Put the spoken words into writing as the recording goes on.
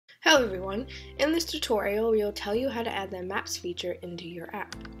Hello everyone, in this tutorial we will tell you how to add the Maps feature into your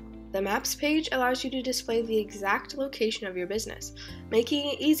app. The Maps page allows you to display the exact location of your business, making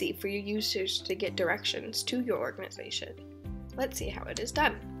it easy for your users to get directions to your organization. Let's see how it is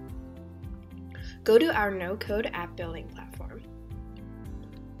done. Go to our no-code app building platform.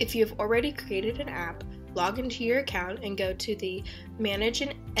 If you have already created an app, log into your account and go to the Manage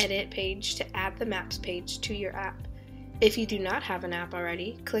and Edit page to add the Maps page to your app. If you do not have an app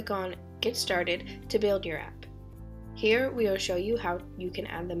already, click on Get Started to build your app. Here we will show you how you can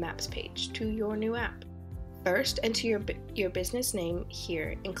add the Maps page to your new app. First, enter your business name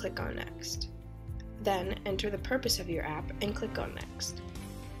here and click on Next. Then enter the purpose of your app and click on Next.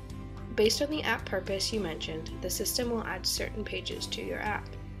 Based on the app purpose you mentioned, the system will add certain pages to your app.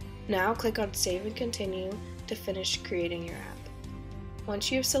 Now click on Save and Continue to finish creating your app. Once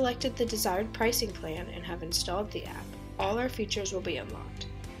you have selected the desired pricing plan and have installed the app, all our features will be unlocked.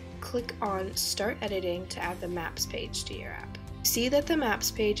 Click on Start Editing to add the Maps page to your app. See that the Maps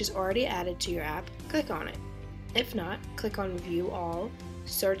page is already added to your app, click on it. If not, click on View All,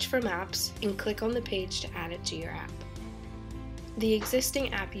 search for Maps, and click on the page to add it to your app. The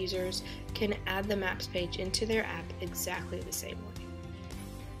existing app users can add the Maps page into their app exactly the same way.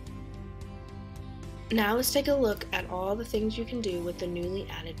 Now let's take a look at all the things you can do with the newly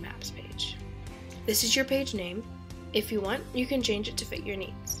added Maps page. This is your page name. If you want, you can change it to fit your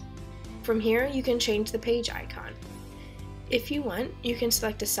needs. From here, you can change the page icon. If you want, you can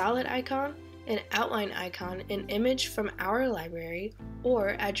select a solid icon, an outline icon, an image from our library,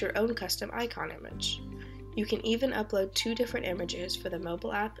 or add your own custom icon image. You can even upload 2 different images for the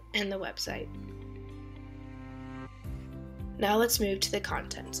mobile app and the website. Now let's move to the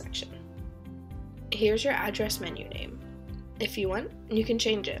content section. Here's your address menu name. If you want, you can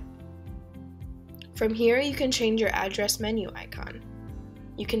change it. From here, you can change your address menu icon.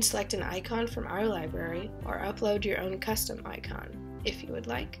 You can select an icon from our library or upload your own custom icon, if you would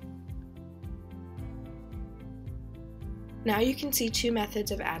like. Now you can see 2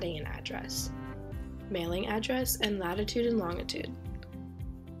 methods of adding an address: mailing address and latitude and longitude.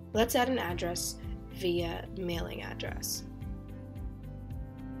 Let's add an address via mailing address.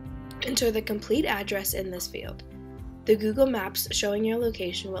 Enter the complete address in this field. The Google Maps showing your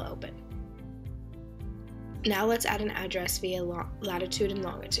location will open. Now let's add an address via latitude and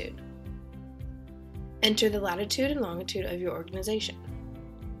longitude. Enter the latitude and longitude of your organization.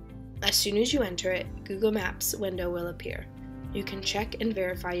 As soon as you enter it, Google Maps window will appear. You can check and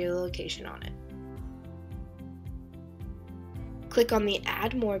verify your location on it. Click on the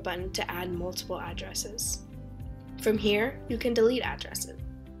Add More button to add multiple addresses. From here, you can delete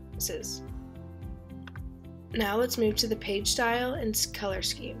addresses. Now let's move to the page style and color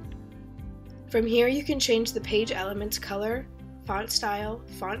scheme. From here, you can change the page element's color, font style,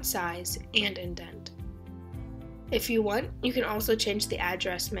 font size, and indent. If you want, you can also change the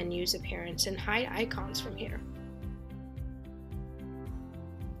address menu's appearance and hide icons from here.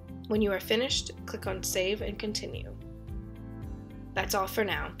 When you are finished, click on Save and Continue. That's all for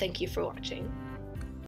now. Thank you for watching.